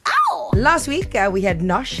Last week, we had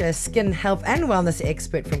Noush, a skin health and wellness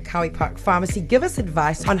expert from Kawi Park Pharmacy, give us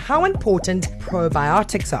advice on how important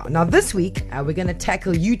probiotics are. Now, this week, we're going to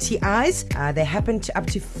tackle UTIs. They happen to up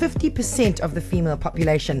to 50% of the female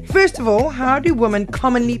population. First of all, how do women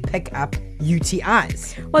commonly pick up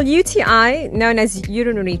UTIs? Well, UTI, known as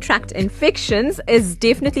urinary tract infections, is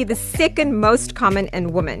definitely the second most common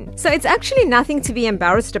in women. So it's actually nothing to be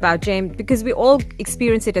embarrassed about, James, because we all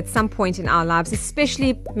experience it at some point in our lives,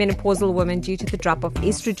 especially menopausal women due to the drop of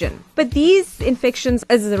estrogen. But these infections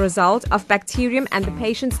is a result of bacterium and the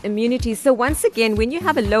patient's immunity. So once again, when you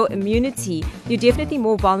have a low immunity, you're definitely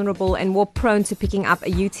more vulnerable and more prone to picking up a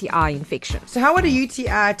UTI infection. So how would a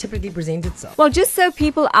UTI typically present itself? Well, just so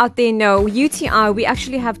people out there know, UTI, we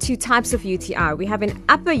actually have two types of UTI. We have an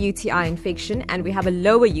upper UTI infection and we have a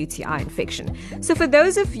lower UTI infection. So for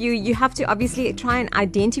those of you, you have to obviously try and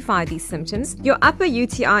identify these symptoms. Your upper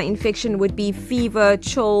UTI infection would be fever,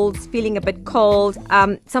 chills, feeling a bit cold.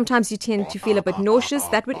 Sometimes you tend to feel a bit nauseous.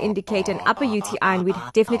 That would indicate an upper UTI, and we'd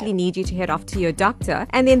definitely need you to head off to your doctor.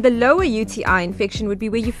 And then the lower UTI infection would be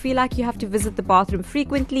where you feel like you have to visit the bathroom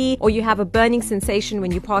frequently, or you have a burning sensation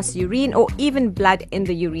when you pass urine, or even blood in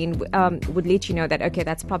the urine would let you know that, okay,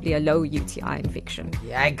 that's probably a low UTI infection.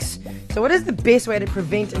 Yikes. So what is the best way to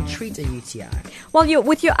prevent and treat a UTI? Well,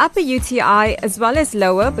 with your upper UTI as well as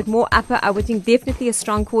lower, but more upper, I would think definitely a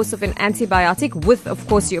strong course of an antibiotic with, of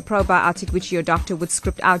course, your probiotic, which your doctor would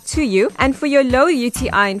script out to you. And for your low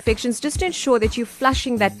UTI infections, just ensure that you're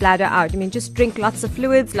flushing that bladder out. I mean, just drink lots of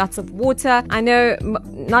fluids, lots of water. I know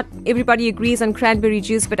not everybody agrees on cranberry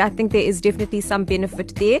juice, but I think there is definitely some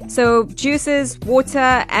benefit there. So juices,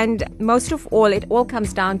 water, and most of all, it all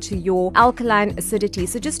comes down to your alkaline acidity.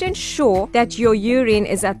 So just ensure that your urine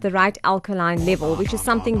is at the right alkaline level, which is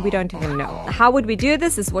something we don't even know. How would we do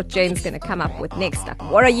this is what Jane's going to come up with next.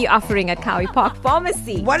 What are you offering at Kawi Park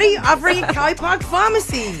Pharmacy? What are you offering at Kawi Park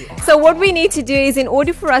Pharmacy? So what we need to do is, in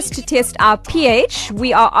order for us to test our pH,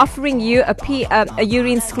 we are offering you a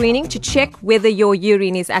urine screening to check whether your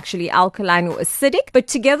urine is actually alkaline or acidic. But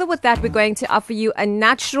together with that, we're going to offer you a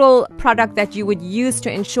natural product that you would use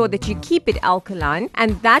to ensure that you keep it alkaline,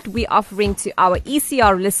 and that we're offering to our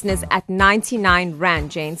ECR listeners at 99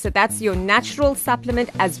 Rand, Jane. So that's your natural supplement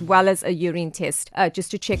as well as a urine test,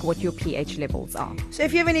 just to check what your pH levels are. So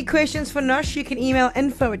if you have any questions for Noush, you can email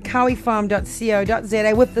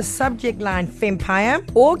info@kawifarm.co.za with the subject line Fempire,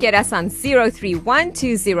 or get us on 031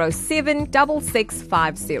 207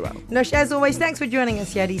 6650. Noush, as always, thanks for joining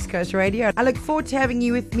us here at East Coast Radio. I look forward to having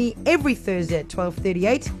you with me every Thursday at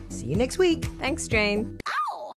 12:38. See you next week. Thanks, Jane.